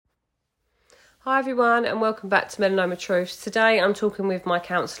Hi everyone and welcome back to Melanoma Truths. Today I'm talking with my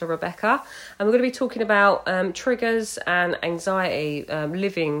counsellor Rebecca and we're going to be talking about triggers and anxiety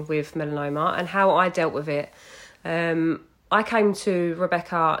living with melanoma and how I dealt with it. I came to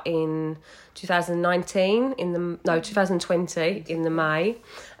Rebecca in 2020 in the May,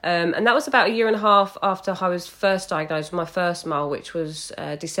 and that was about a year and a half after I was first diagnosed with my first mole, which was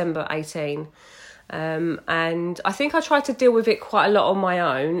December 18. And I think I tried to deal with it quite a lot on my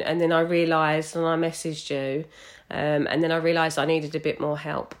own, and then I realised and I messaged you, and then I realised I needed a bit more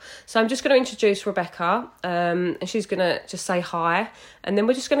help. So I'm just going to introduce Rebecca, and she's going to just say hi, and then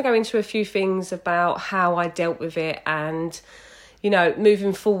we're just going to go into a few things about how I dealt with it and, you know,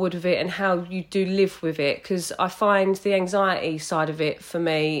 moving forward with it and how you do live with it, because I find the anxiety side of it for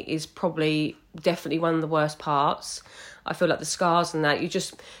me is probably definitely one of the worst parts. I feel like the scars and that, you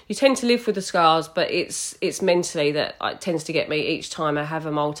tend to live with the scars, but it's mentally that it tends to get me each time I have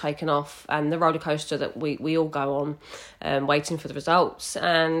a mole taken off, and the roller coaster that we all go on, waiting for the results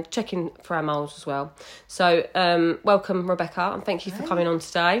and checking for our moles as well. So welcome Rebecca, and thank you for coming on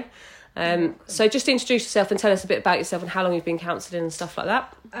today. So just introduce yourself and tell us a bit about yourself and how long you've been counselling and stuff like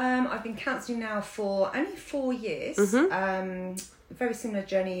that. I've been counselling now for only 4 years. Very similar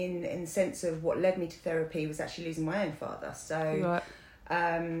journey in the sense of what led me to therapy was actually losing my own father. So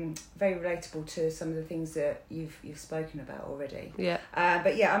very relatable to some of the things that you've spoken about already.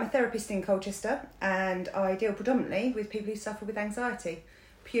 But yeah, I'm a therapist in Colchester, and I deal predominantly with people who suffer with anxiety,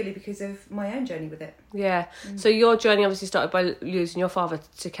 purely because of my own journey with it. So your journey obviously started by losing your father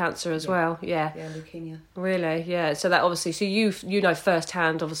to cancer as well. Leukemia. Really. So that obviously, so you know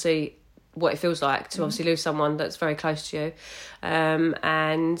firsthand obviously what it feels like to obviously lose someone that's very close to you,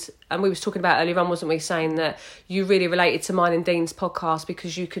 and we was talking about earlier on, wasn't we, saying that you really related to mine and Dean's podcast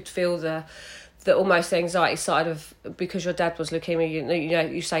because you could feel the almost anxiety side of, because your dad was leukemia, you know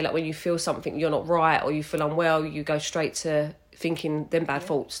you say like when you feel something you're not right or you feel unwell, you go straight to thinking them bad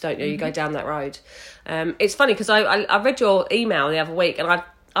thoughts, don't you? You go down that road. It's funny because I read your email the other week, and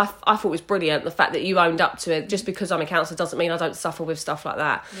I thought it was brilliant, the fact that you owned up to it. Just because I'm a counsellor doesn't mean I don't suffer with stuff like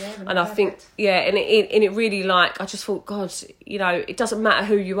that. And I think, and it really, like, I just thought, God, you know, it doesn't matter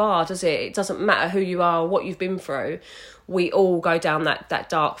who you are, does it? It doesn't matter who you are or what you've been through. We all go down that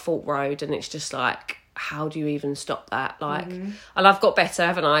dark fault road, and it's just like, how do you even stop that? Like, and I've got better,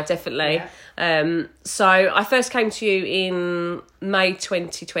 haven't I? Definitely. So I first came to you in May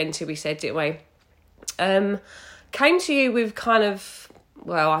 2020, we said, didn't we? Came to you with kind of,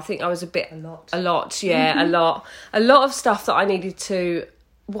 well, I think I was a lot of stuff that I needed to,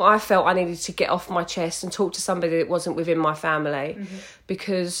 what I felt I needed to get off my chest and talk to somebody that wasn't within my family,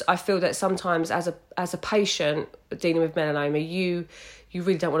 because I feel that sometimes as a patient dealing with melanoma, you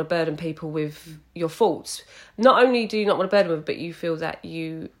really don't want to burden people with your faults. Not only do you not want to burden them, but you feel that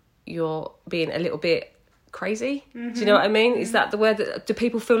you're being a little bit crazy. Do you know what I mean? Is that the word? Do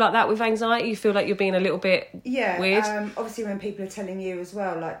people feel like that with anxiety? You feel like you're being a little bit weird? Obviously when people are telling you as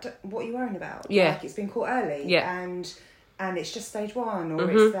well, like, what are you worrying about? Yeah. Like, it's been caught early. And it's just stage 1, or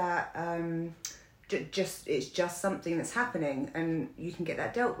it's that it's just something that's happening and you can get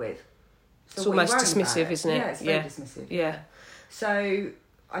that dealt with. So it's almost dismissive, isn't it? Yeah, it's very dismissive. Yeah. So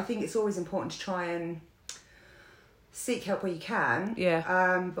I think it's always important to try and seek help where you can,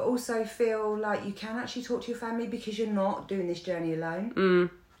 but also feel like you can actually talk to your family, because you're not doing this journey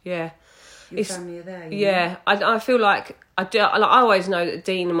alone. Your family are there. You know? I feel like I always know that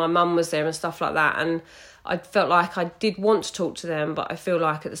Dean and my mum was there and stuff like that, and I felt like I did want to talk to them, but I feel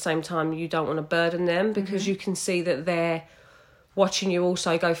like at the same time you don't want to burden them, because you can see that they're watching you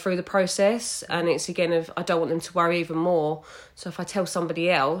also go through the process, and it's again of, I don't want them to worry even more. So if I tell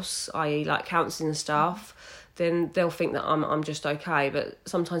somebody else, i.e. like counselling and stuff, then they'll think that I'm just okay. But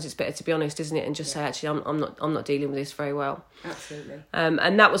sometimes it's better to be honest, isn't it, and just say, actually, I'm not dealing with this very well. Absolutely.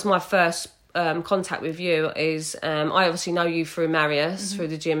 And that was my first contact with you. Is I obviously know you through Marius, through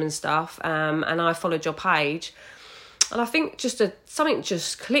the gym and stuff, and I followed your page, and I think something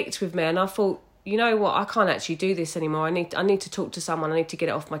just clicked with me, and I thought, you know what, I can't actually do this anymore. I need to talk to someone. I need to get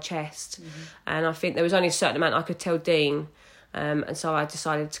it off my chest. And I think there was only a certain amount I could tell Dean. And so I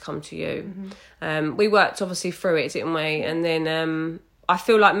decided to come to you. We worked obviously through it, didn't we? And then I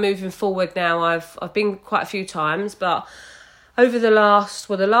feel like moving forward now, I've been quite a few times, but over the last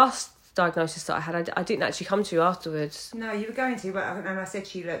diagnosis that I had, I didn't actually come to you afterwards. No, you were going to, but and I said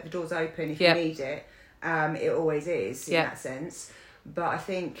to you, look, the door's open if you need it. It always is in that sense. But I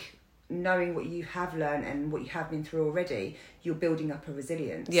think knowing what you have learned and what you have been through already, you're building up a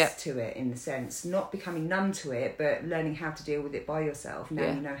resilience to it, in the sense, not becoming numb to it, but learning how to deal with it by yourself.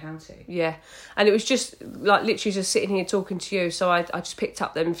 Now you know how to. Yeah. And it was just like literally just sitting here talking to you. So I just picked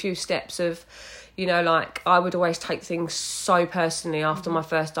up them few steps of, you know, like I would always take things so personally after my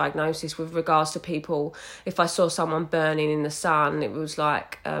first diagnosis with regards to people. If I saw someone burning in the sun, it was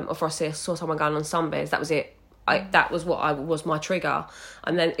like, or if I saw someone going on sunbeds, that was it. That was was my trigger.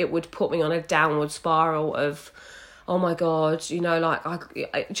 And then it would put me on a downward spiral of, oh my God, you know, like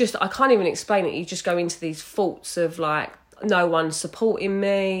I can't even explain it. You just go into these thoughts of like, no one's supporting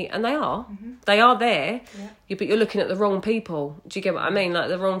me, and they are there, but you're looking at the wrong people. Do you get what I mean? Like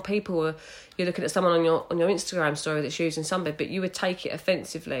the wrong people you're looking at someone on your Instagram story that's using sunbed, but you would take it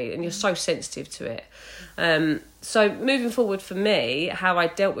offensively, and you're so sensitive to it. So moving forward for me, how I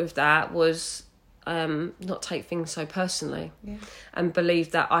dealt with that was not take things so personally, and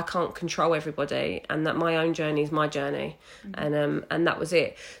believe that I can't control everybody, and that my own journey is my journey, and that was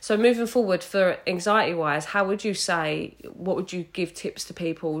it. So moving forward, for anxiety wise, how would you say, what would you give tips to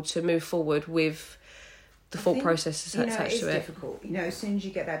people to move forward with the thought processes attached to it? It's difficult. You know, as soon as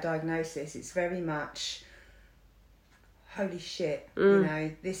you get that diagnosis, it's very much, holy shit, you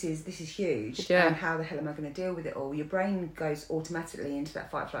know, this is huge, and how the hell am I going to deal with it all? Your brain goes automatically into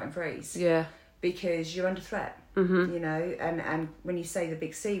that fight, flight and freeze. Because you're under threat, you know, and when you say the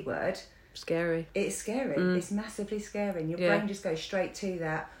big C word, scary. It's scary. It's massively scary. And your brain just goes straight to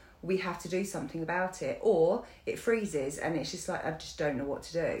that. We have to do something about it, or it freezes and it's just like, I just don't know what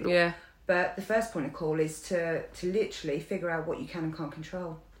to do. Yeah. But the first point of call is to literally figure out what you can and can't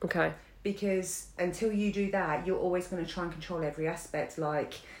control. Okay. Because until you do that, you're always going to try and control every aspect.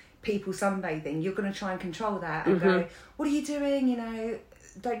 Like people sunbathing, you're going to try and control that and go, what are you doing? You know,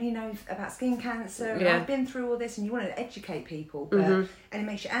 don't you know about skin cancer? I've been through all this, and you want to educate people, but and it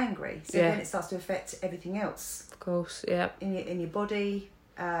makes you angry. So then it starts to affect everything else. Of course, in your body.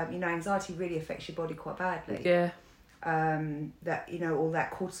 You know, anxiety really affects your body quite badly. Yeah. That, you know, all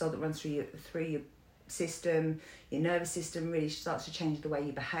that cortisol that runs through your system, your nervous system really starts to change the way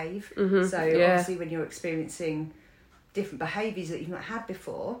you behave. So obviously, when you're experiencing different behaviours that you've not had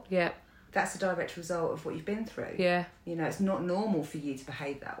before, that's a direct result of what you've been through. Yeah. You know, it's not normal for you to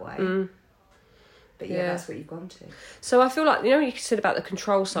behave that way. But that's what you've gone to. So I feel like, you know, you said about the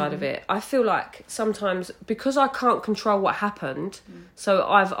control side of it. I feel like sometimes, because I can't control what happened, so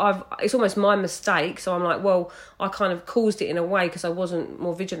I've it's almost my mistake. So I'm like, well, I kind of caused it in a way because I wasn't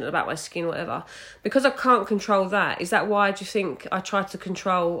more vigilant about my skin or whatever. Because I can't control that, is that why do you think I tried to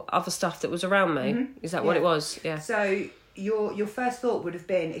control other stuff that was around me? Is that what it was? Yeah. So your first thought would have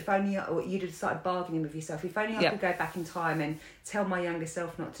been, if only you'd have started bargaining with yourself, if only I could go back in time and tell my younger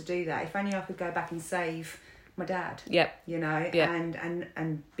self not to do that, if only I could go back and save my dad, you know,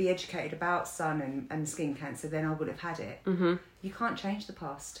 and be educated about sun and skin cancer, then I would have had it. You can't change the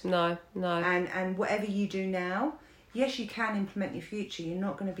past. No. And whatever you do now, yes, you can implement your future. You're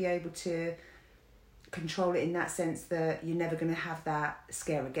not going to be able to control it in that sense that you're never going to have that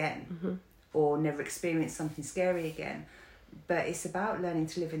scare again, or never experience something scary again. But it's about learning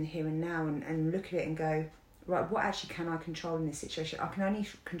to live in the here and now, and look at it and go, right, what actually can I control in this situation? I can only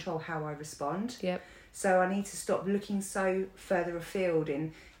control how I respond. So I need to stop looking so further afield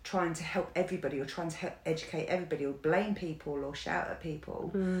in trying to help everybody, or trying to help educate everybody, or blame people or shout at people,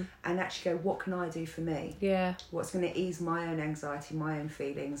 and actually go, what can I do for me? What's going to ease my own anxiety, my own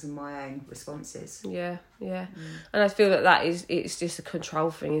feelings and my own responses? And I feel it's just a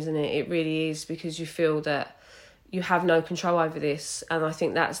control thing, isn't it? It really is, because you feel that you have no control over this. And I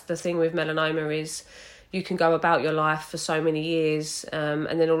think that's the thing with melanoma, is you can go about your life for so many years,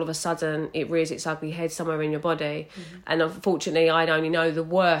 and then all of a sudden it rears its ugly head somewhere in your body. And unfortunately, I only know the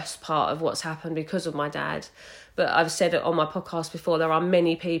worst part of what's happened because of my dad. But I've said it on my podcast before, there are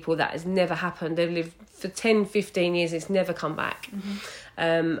many people that has never happened. They've lived for 10, 15 years, it's never come back.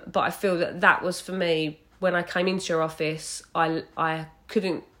 But I feel that was, for me, when I came into your office, I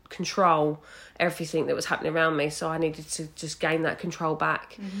couldn't control everything that was happening around me, so I needed to just gain that control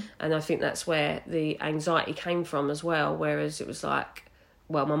back. And I think that's where the anxiety came from as well, whereas it was like,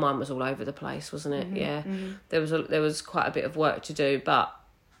 well, my mind was all over the place, wasn't it? There was quite a bit of work to do, but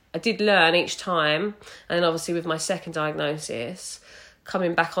I did learn each time. And obviously with my second diagnosis,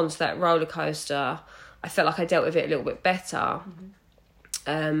 coming back onto that roller coaster, I felt like I dealt with it a little bit better.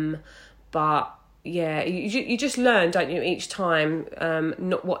 But yeah, you just learn, don't you, each time,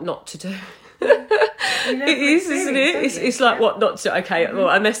 what not to do. It is, isn't it? It's like what not to. Okay, well,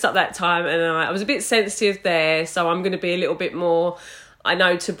 I messed up that time, and I was a bit sensitive there, so I'm going to be a little bit more. I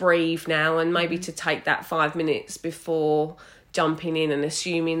know to breathe now, and maybe to take that 5 minutes before jumping in and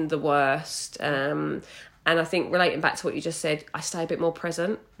assuming the worst. And I think relating back to what you just said, I stay a bit more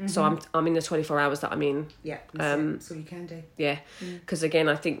present. So I'm in the 24 hours that I'm in. Yeah, that's all you can do. Yeah, because again,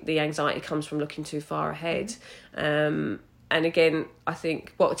 I think the anxiety comes from looking too far ahead. And again, I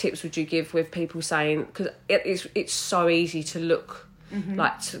think, what tips would you give with people saying, because it's so easy to look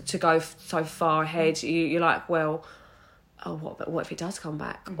like to go so far ahead. You're like, well, oh, what if it does come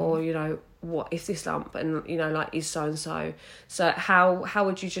back? Or, you know, what if this lump, and, you know, like, is so and so. So how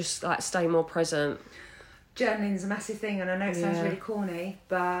would you just like stay more present? Journaling is a massive thing, and I know it sounds really corny,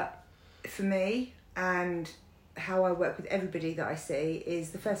 but for me, and how I work with everybody that I see,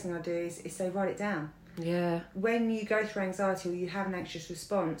 is the first thing I do is say, write it down. Yeah. When you go through anxiety or you have an anxious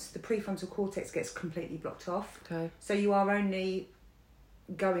response, the prefrontal cortex gets completely blocked off. Okay. So you are only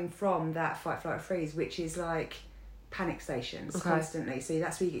going from that fight, flight, or freeze, which is like panic stations constantly. So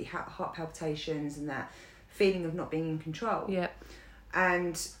that's where you get heart palpitations and that feeling of not being in control. Yeah.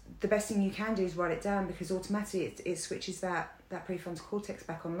 And the best thing you can do is write it down, because automatically it switches that prefrontal cortex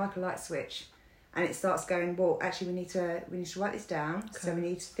back on like a light switch, and it starts going, well, actually we need to write this down. Okay. So we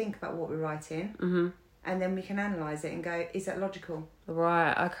need to think about what we're writing, and then we can analyse it and go, is that logical?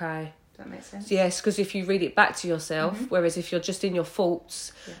 Right. Okay. Does that make sense? Yes, because if you read it back to yourself, whereas if you're just in your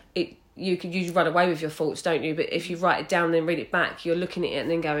thoughts, you run away with your thoughts, don't you? But if you write it down and then read it back, you're looking at it and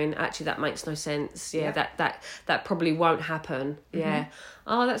then going, actually, that makes no sense. Yeah. That probably won't happen. Yeah.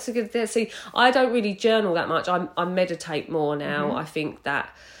 Oh, that's a good. See, I don't really journal that much. I meditate more now. I think that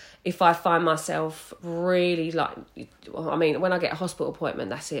if I find myself really like, I mean, when I get a hospital appointment,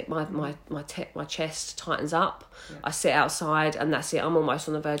 that's it. My chest tightens up. Yeah. I sit outside and that's it. I'm almost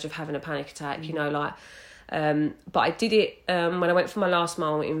on the verge of having a panic attack. You know, like. But I did it when I went for my last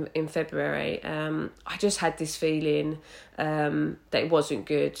mile in February. I just had this feeling that it wasn't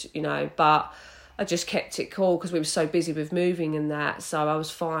good, you know, but I just kept it cool because we were so busy with moving and that, so I was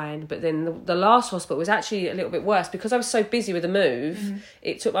fine. But then the last hospital was actually a little bit worse because I was so busy with the move.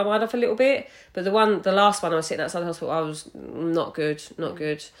 It took my mind off a little bit. But the last one I was sitting outside the hospital, I was not good.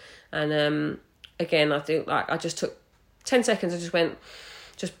 And again, I think like I just took 10 seconds. I just went,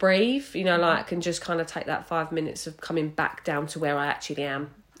 just breathe, you know, like, and just kind of take that 5 minutes of coming back down to where I actually am.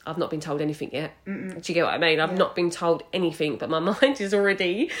 I've not been told anything yet. Do you get what I mean? I've not been told anything, but my mind is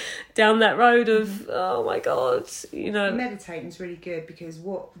already down that road of, oh my God, you know. Meditating is really good because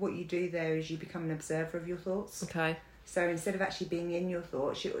what you do there is you become an observer of your thoughts. Okay. So instead of actually being in your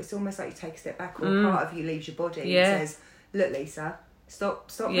thoughts, it's almost like you take a step back, or part of you leaves your body and says, look, Lisa, stop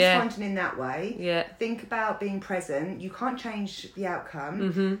responding in that way. Yeah. Think about being present. You can't change the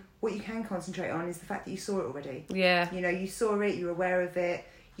outcome. What you can concentrate on is the fact that you saw it already. Yeah. You know, you saw it, you're aware of it,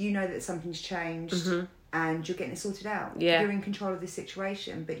 you know that something's changed, and you're getting it sorted out. Yeah. You're in control of this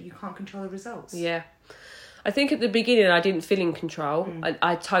situation, but you can't control the results. Yeah. I think at the beginning I didn't feel in control.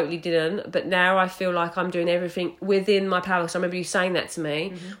 I totally didn't. But now I feel like I'm doing everything within my power. So I remember you saying that to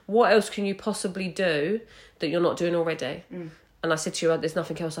me. What else can you possibly do that you're not doing already? And I said to you, there's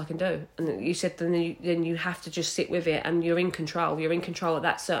nothing else I can do. And you said, then you have to just sit with it, and you're in control. You're in control at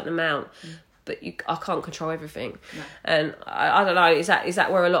that certain amount. But I can't control everything. No. And I don't know, is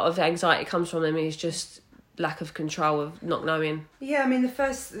that where a lot of anxiety comes from? I mean, it's just lack of control, of not knowing. Yeah, I mean, the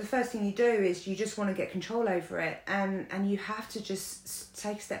first thing you do is you just want to get control over it, and you have to just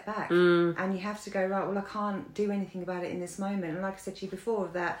take a step back, and you have to go, right, well, I can't do anything about it in this moment. And like I said to you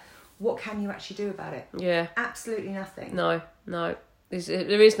before, that what can you actually do about it? Yeah. Absolutely nothing. No.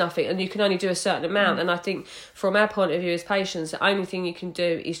 There is nothing, and you can only do a certain amount. And I think from our point of view as patients, the only thing you can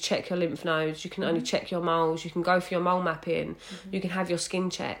do is check your lymph nodes. You can only check your moles. You can go for your mole mapping. You can have your skin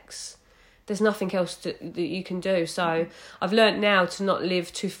checks. There's nothing else that you can do. So I've learnt now to not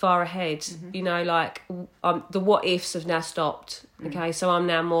live too far ahead. You know, like the what ifs have now stopped. Okay, so I'm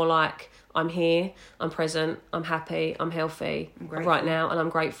now more like, I'm here, I'm present, I'm happy, I'm healthy right now, and I'm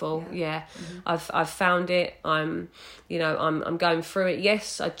grateful. Yeah. I've found it. I'm going through it.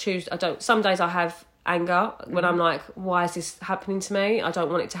 Yes, some days I have anger when I'm like, why is this happening to me? I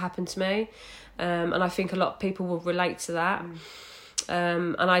don't want it to happen to me. And I think a lot of people will relate to that.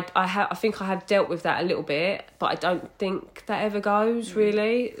 And I think I have dealt with that a little bit, but I don't think that ever goes,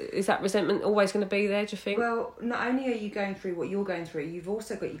 really. Is that resentment always going to be there, do you think? Well, not only are you going through what you're going through, you've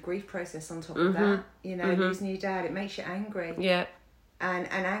also got your grief process on top of that. You know, losing your dad, it makes you angry. Yeah. And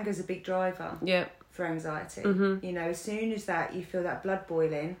anger's a big driver. Yeah. For anxiety. You know, as soon as that you feel that blood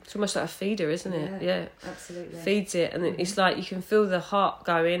boiling. It's almost like a feeder, isn't it? Yeah. Absolutely. Feeds it, and it's like you can feel the heart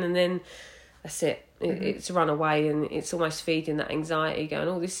going, and then that's it. it's run away, and it's almost feeding that anxiety, going,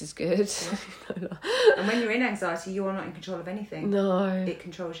 oh, this is good. And when you're in anxiety, you are not in control of anything. No. It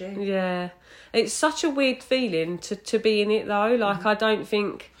controls you. Yeah. It's such a weird feeling to be in it, though. Like, I don't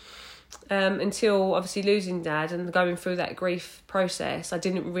think, until obviously losing Dad and going through that grief process, I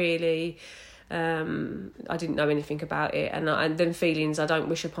didn't really... I didn't know anything about it, and them feelings I don't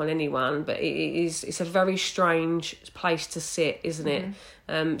wish upon anyone, but it's a very strange place to sit, isn't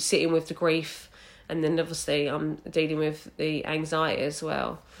it? Sitting with the grief, and then obviously I'm dealing with the anxiety as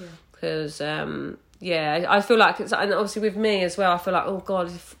well, because I feel like it's, and obviously with me as well, I feel like, oh God,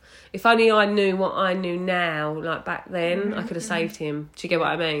 if only I knew what I knew now, like back then, I could have saved him. Do you get what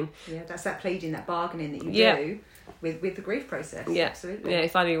I mean? Yeah, that's that pleading, that bargaining that you do with the grief process. Yeah, absolutely. Yeah,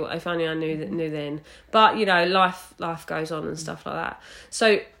 if only I knew then. But you know, life goes on and stuff like that.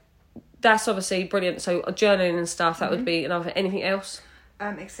 So that's obviously brilliant. So journaling and stuff, that would be another. Anything else?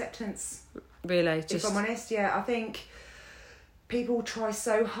 Acceptance. Really, just. If I'm honest, yeah, I think people try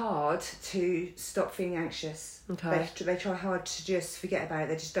so hard to stop feeling anxious. Okay. They try hard to just forget about it.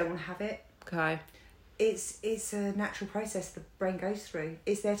 They just don't want to have it. Okay. It's a natural process the brain goes through.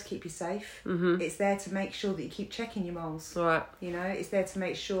 It's there to keep you safe. It's there to make sure that you keep checking your moles. Right. You know, it's there to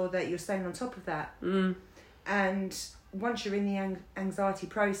make sure that you're staying on top of that. And once you're in the anxiety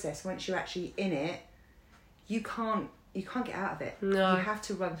process, once you're actually in it, you can't get out of it. No. You have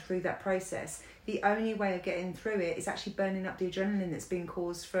to run through that process. The only way of getting through it is actually burning up the adrenaline that's been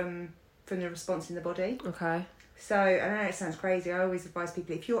caused from the response in the body. Okay. So, I know it sounds crazy, I always advise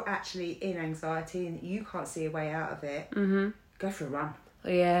people, if you're actually in anxiety and you can't see a way out of it, go for a run.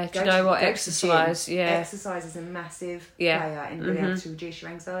 Yeah, do you know what? Exercise, yeah. Exercise is a massive player in being able to reduce your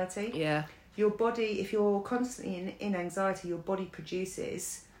anxiety. Yeah. Your body, if you're constantly in anxiety, your body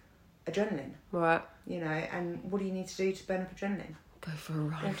produces adrenaline. Right. You know, and what do you need to do to burn up adrenaline? Go for a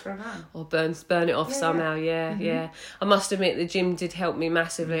run. Go for a run. Or burn it off somehow, yeah. I must admit the gym did help me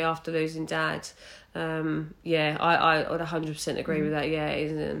massively after losing Dad. I would 100% agree with that,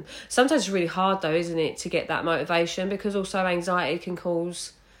 and sometimes it's really hard though, isn't it, to get that motivation, because also anxiety can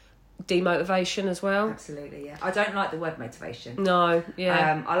cause demotivation as well. Absolutely, yeah. I don't like the word motivation. No,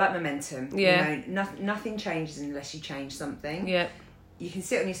 yeah. I like momentum. Yeah. You know, nothing changes unless you change something. Yeah. You can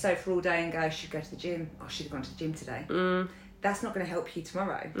sit on your sofa all day and go, I should go to the gym. I should have gone to the gym today. That's not going to help you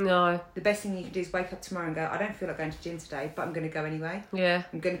tomorrow. No. The best thing you can do is wake up tomorrow and go, I don't feel like going to the gym today, but I'm going to go anyway. Yeah.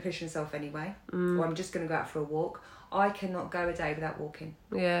 I'm going to push myself anyway. Or I'm just going to go out for a walk. I cannot go a day without walking.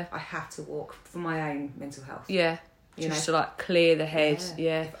 Yeah. I have to walk for my own mental health. Yeah. Just to like clear the head.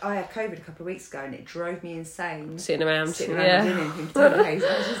 Yeah. I had COVID a couple of weeks ago and it drove me insane. Sitting around the linen thinking, I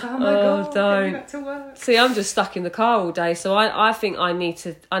was just like, oh my God, don't. Back to work. See, I'm just stuck in the car all day, so I think I need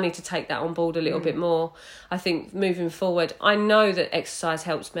to take that on board a little bit more. I think moving forward, I know that exercise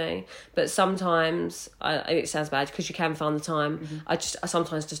helps me, but sometimes it sounds bad because you can find the time. I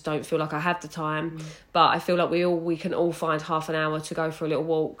sometimes just don't feel like I have the time, but I feel like we can all find half an hour to go for a little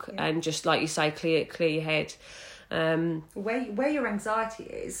walk and just, like you say, clear your head. Where your anxiety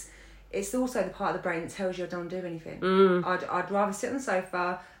is, it's also the part of the brain that tells you I don't do anything. I'd rather sit on the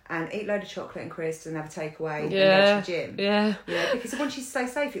sofa and eat a load of chocolate and crisps and have a takeaway and go to the gym. Yeah, because it wants you to stay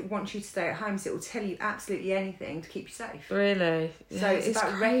safe. It wants you to stay at home, so it will tell you absolutely anything to keep you safe. Really? So it's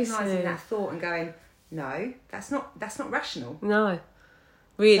about recognising that thought and going, no, that's not rational. No.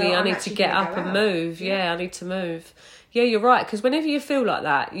 Really, so I need to get up and move. Yeah, I need to move. Yeah, you're right, because whenever you feel like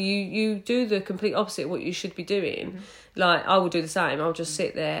that, you do the complete opposite of what you should be doing. Like, I will do the same. I'll just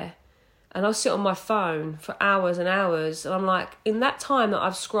sit there and I'll sit on my phone for hours and hours. And I'm like, in that time that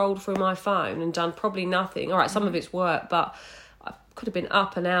I've scrolled through my phone and done probably nothing, all right, some of it's work, but I could have been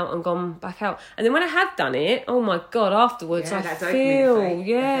up and out and gone back out. And then when I have done it, oh my God, afterwards I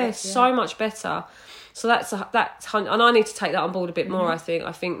feel, so much better. So that's and I need to take that on board a bit more, I think.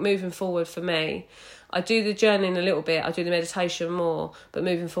 I think moving forward for me, I do the journaling a little bit, I do the meditation more, but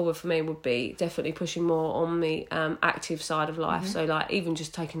moving forward for me would be definitely pushing more on the active side of life. So like even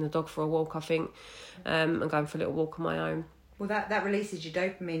just taking the dog for a walk, I think, and going for a little walk on my own. Well, that releases your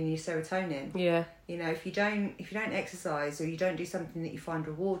dopamine and your serotonin. Yeah. You know, if you don't exercise or you don't do something that you find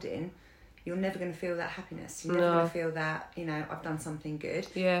rewarding, you're never going to feel that happiness. You're never going to feel that, I've done something good.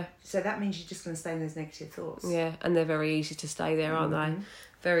 Yeah. So that means you're just going to stay in those negative thoughts. Yeah, and they're very easy to stay there, aren't they?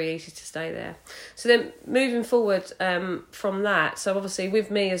 Very easy to stay there. So then moving forward from that, so obviously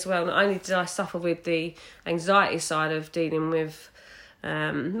with me as well, not only did I suffer with the anxiety side of dealing with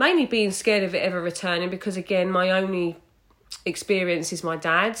mainly being scared of it ever returning, because again, my only experience is my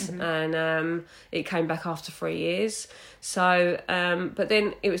dad, and it came back after 3 years. So but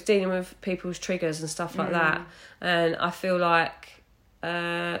then it was dealing with people's triggers and stuff like that, and I feel like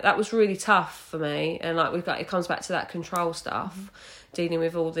that was really tough for me. And like it comes back to that control stuff, dealing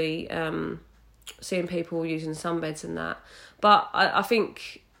with all the seeing people using sunbeds and that. But I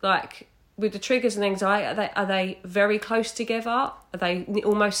think like with the triggers and anxiety, are they very close together? Are they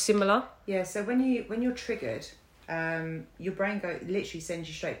almost similar? Yeah. So when you're triggered, your brain literally sends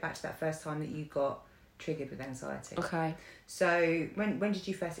you straight back to that first time that you got triggered with anxiety. Okay. So when did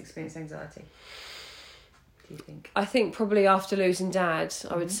you first experience anxiety? Do you think? I think probably after losing Dad,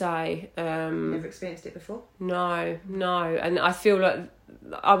 I would say. Never experienced it before? No. And I feel like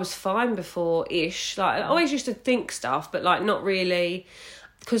I was fine before-ish. Like I always used to think stuff, but like not really,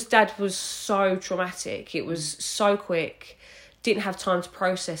 because Dad was so traumatic. It was so quick. Didn't have time to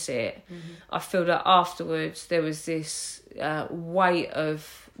process it. I feel that afterwards there was this weight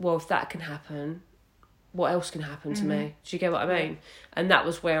of, well, if that can happen, what else can happen to me? Do you get what I mean? And that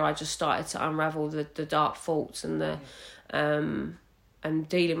was where I just started to unravel the dark thoughts and the and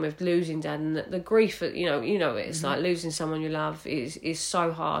dealing with losing Dad and the grief. You know it's like losing someone you love is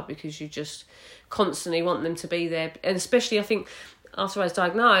so hard, because you just constantly want them to be there. And especially I think after I was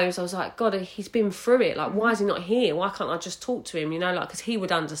diagnosed, I was like, God, he's been through it. Like, why is he not here? Why can't I just talk to him? You know, like, because he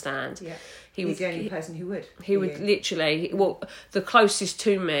would understand. Yeah. He's the only person who would. He would literally, well, the closest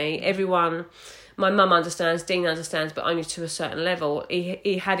to me, everyone, my mum understands, Dean understands, but only to a certain level.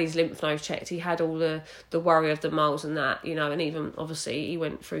 He had his lymph nodes checked. He had all the worry of the moles and that, you know, and even, obviously, he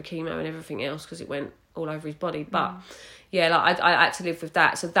went through chemo and everything else because it went all over his body. But, yeah, like, I had to live with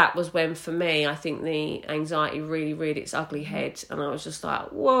that. So that was when, for me, I think the anxiety really reared its ugly head. And I was just like,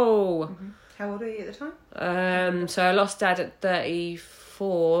 whoa. How old were you at the time? So I lost Dad at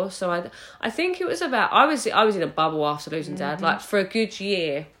 34. So I think it was about, I was in a bubble after losing Dad. Like, for a good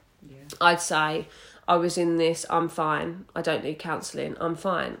year, I'd say I was in this, I'm fine, I don't need counselling, I'm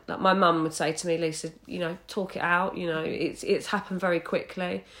fine. Like, my mum would say to me, Lisa, you know, talk it out, you know, it's happened very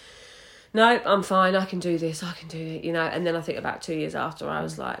quickly. No, I'm fine, I can do this, I can do it, you know. And then I think about 2 years after, I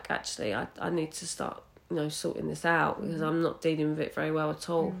was like, actually, I need to start, you know, sorting this out, because I'm not dealing with it very well at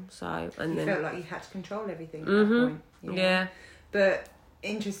all. So, and you then felt like you had to control everything at that point. You know? Yeah. But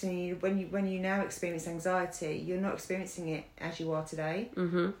interestingly, when you now experience anxiety, you're not experiencing it as you are today.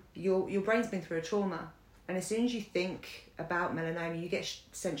 Your brain's been through a trauma, and as soon as you think about melanoma, you get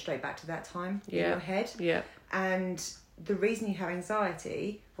sent straight back to that time in your head. Yeah. And the reason you have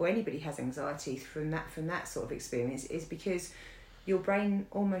anxiety, or anybody has anxiety from that sort of experience, is because your brain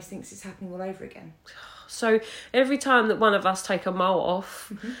almost thinks it's happening all over again. So every time that one of us take a mole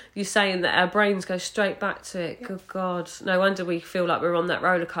off, you're saying that our brains go straight back to it. Yep. Good God. No wonder we feel like we're on that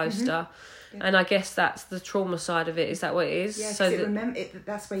roller coaster. Yeah. And I guess that's the trauma side of it. Is that what it is? Yeah, so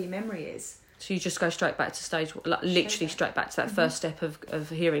that's where your memory is. So you just go straight back to stage, like literally straight back to that first step of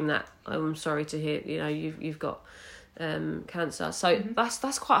hearing that. Oh, I'm sorry to hear, you know, you've got cancer. So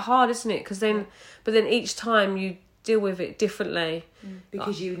that's quite hard, isn't it? But then each time you deal with it differently,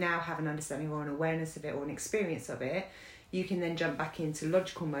 because you now have an understanding or an awareness of it or an experience of it. You can then jump back into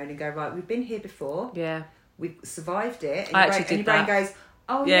logical mode and go, right, we've been here before, we've survived it, and your brain goes,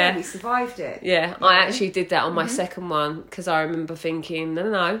 oh yeah, we survived it. I actually did that on my second one, because I remember thinking,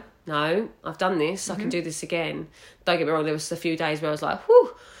 no, I've done this, I can do this again. Don't get me wrong, there was a few days where I was like,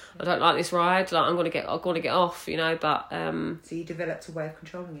 whew, I don't like this ride, like I'm gonna get off, you know. But so you developed a way of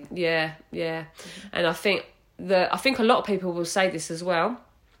controlling it. Yeah. And I think a lot of people will say this as well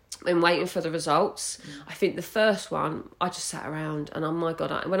when waiting for the results. I think the first one, I just sat around and, oh my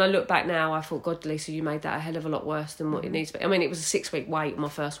God, when I look back now, I thought, God, Lisa, you made that a hell of a lot worse than what it needs to be. I mean, it was a 6-week wait, my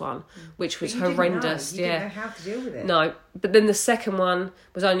first one, which was horrendous. You didn't know how to deal with it. No, but then the second one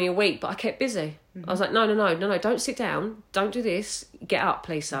was only a week, but I kept busy. I was like, no, don't sit down, don't do this, get up,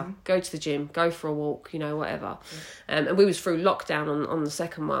 Lisa, go to the gym, go for a walk, you know, whatever. And we was through lockdown on the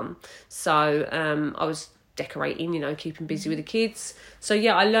second one, so I was decorating, you know, keeping busy with the kids. So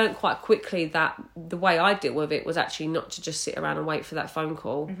yeah, I learned quite quickly that the way I deal with it was actually not to just sit around and wait for that phone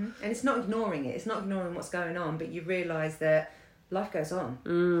call. And it's not ignoring it, it's not ignoring what's going on, but you realise that life goes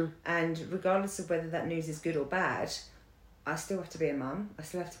on. And regardless of whether that news is good or bad, I still have to be a mum, I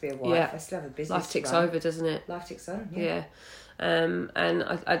still have to be a wife, I still have a business. Life ticks over, doesn't it? Life ticks on, and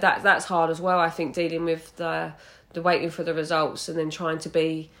that's hard as well, I think, dealing with the waiting for the results and then trying to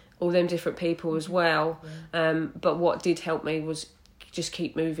be all them different people as well. But what did help me was just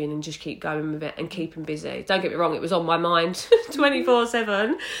keep moving and just keep going with it and keeping busy. Don't get me wrong, it was on my mind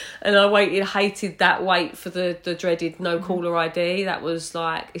 24/7, and I hated that wait for the dreaded no caller ID. That was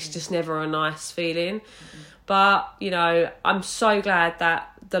like, it's just never a nice feeling. But, you know, I'm so glad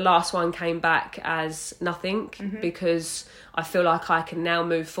that the last one came back as nothing, because I feel like I can now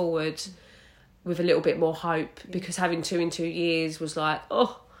move forward with a little bit more hope, because having 2 in 2 years was like,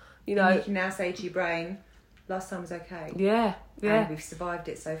 you know. And you can now say to your brain, last time was okay. Yeah. And we've survived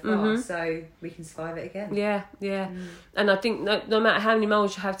it so far, so we can survive it again. Yeah. And I think no matter how many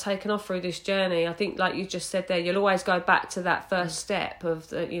moles you have taken off through this journey, I think, like you just said there, you'll always go back to that first step of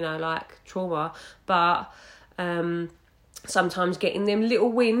the, you know, like trauma. But sometimes getting them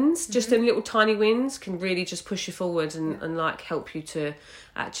little wins, just them little tiny wins, can really just push you forward and like help you to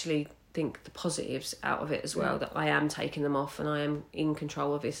actually think the positives out of it as well, that I am taking them off and I am in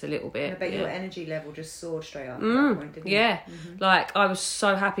control of this a little bit. I bet your energy level just soared straight up at that point, didn't it? Like I was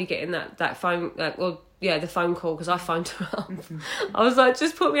so happy getting that phone, the phone call, because I phoned her up. I was like,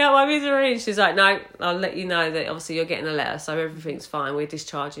 just put me out my misery, and she's like, no, I'll let you know that obviously you're getting a letter, so everything's fine, we're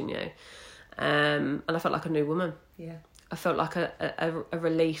discharging you. And I felt like a new woman. Yeah. I felt like a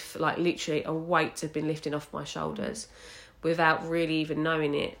relief, like literally a weight had been lifted off my shoulders without really even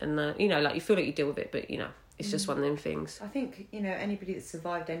knowing it. And, you know, like you feel like you deal with it, but, you know, it's just one of them things. I think, you know, anybody that's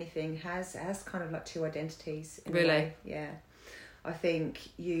survived anything has kind of like two identities. Really? Yeah. I think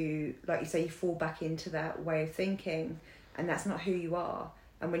you, like you say, you fall back into that way of thinking, and that's not who you are.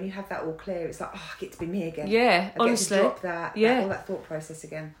 And when you have that all clear, it's like, I get to be me again. Yeah, honestly. I get to drop all that thought process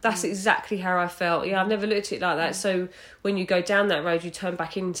again. That's exactly how I felt. Yeah, I've never looked at it like that. So when you go down that road, you turn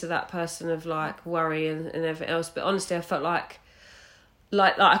back into that person of like worry and everything else. But honestly, I felt like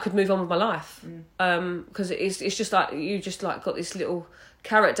I could move on with my life. Because it's just like, you just like got this little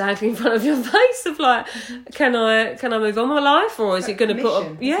carrot dangling in front of your face of like, can I move on with my life, or is it going to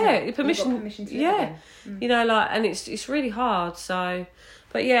put permission to you know, like, and it's really hard. So,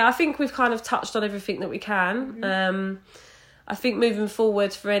 but yeah, I think we've kind of touched on everything that we can. I think moving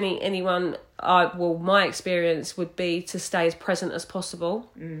forward for anyone, my experience would be to stay as present as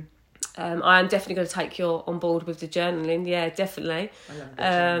possible. I am definitely going to take you on board with the journaling. Yeah, definitely. I love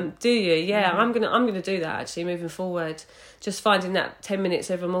that. Do you? Yeah, I'm gonna do that actually. Moving forward, just finding that 10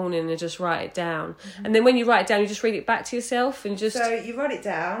 minutes every morning and just write it down. And then when you write it down, you just read it back to yourself and just. So you write it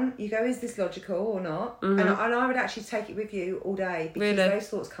down. You go, is this logical or not? And I would actually take it with you all day, because those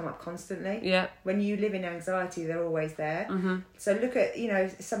thoughts come up constantly. Yeah. When you live in anxiety, they're always there. So look at, you know,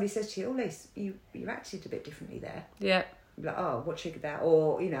 if somebody says to you, Lise, you acted a bit differently there. Yeah. Like, oh, what triggered that?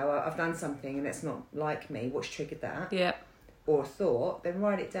 Or, you know, I've done something and it's not like me. What's triggered that? Yeah. Or a thought, then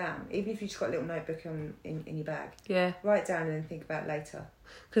write it down. Even if you've just got a little notebook in your bag. Yeah. Write it down and then think about it later.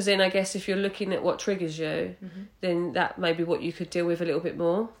 Because then I guess if you're looking at what triggers you, then that may be what you could deal with a little bit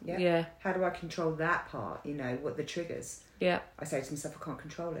more. Yeah. How do I control that part? You know, what the triggers? Yeah. I say to myself, I can't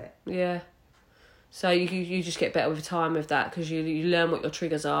control it. Yeah. So you just get better with time with that, because you learn what your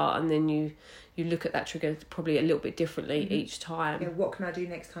triggers are, and then you look at that trigger probably a little bit differently each time. Yeah, what can I do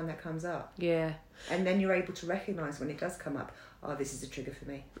next time that comes up? Yeah. And then you're able to recognise when it does come up, oh, this is a trigger for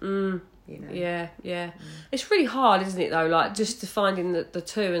me. You know? Yeah. It's really hard, isn't it, though? Like, just to finding the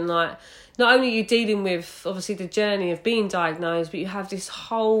two, and like, not only are you dealing with obviously the journey of being diagnosed, but you have this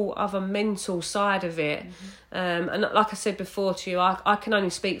whole other mental side of it. And like I said before to you, I can only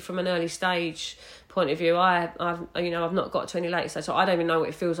speak from an early stage point of view. I've not got to any late stage, so I don't even know what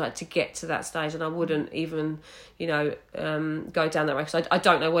it feels like to get to that stage, and I wouldn't even, you know, go down that road, because I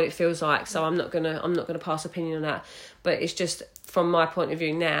don't know what it feels like. So I'm not gonna pass opinion on that. But it's just from my point of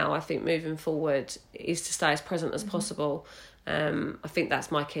view now, I think moving forward is to stay as present as possible. I think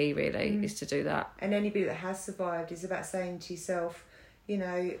that's my key, really, is to do that. And anybody that has survived is about saying to yourself, you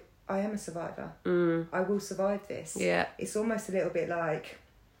know, I am a survivor. I will survive this. Yeah. It's almost a little bit like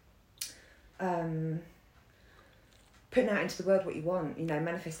putting out into the world what you want, you know,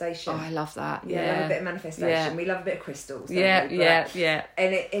 manifestation. Oh, I love that. Yeah, I love a bit of manifestation. Yeah. We love a bit of crystals. Yeah.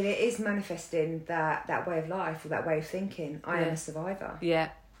 And it is manifesting that way of life, or that way of thinking. I am a survivor. Yeah.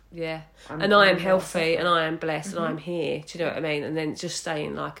 And I am healthy, and I am blessed, and I'm here. Do you know what I mean? And then just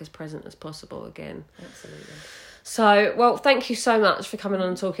staying like as present as possible again. Absolutely. So, well, thank you so much for coming on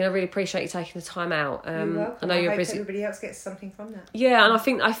and talking. I really appreciate you taking the time out. You're welcome. I know you're hope busy. Everybody else gets something from that. Yeah,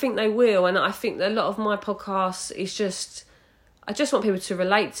 and I think they will. And I think that a lot of my podcasts is just, I just want people to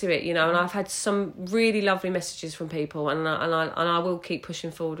relate to it, you know. And I've had some really lovely messages from people, and I will keep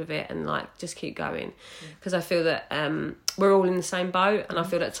pushing forward with it, and like just keep going, because I feel that we're all in the same boat, and I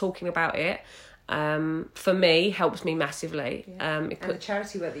feel that talking about it, for me, helps me massively. And the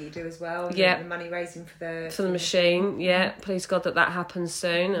charity work that you do as well. The money raising for the machine. Yeah, please God that happens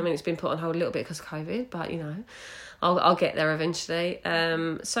soon. I mean, it's been put on hold a little bit because of COVID, but you know, I'll get there eventually.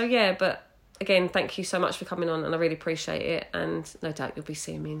 So yeah, but again, thank you so much for coming on, and I really appreciate it. And no doubt you'll be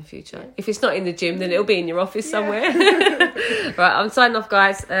seeing me in the future. Yeah. If it's not in the gym, then it'll be in your office somewhere. Right, I'm signing off,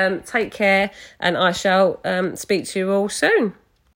 guys. Take care, and I shall speak to you all soon.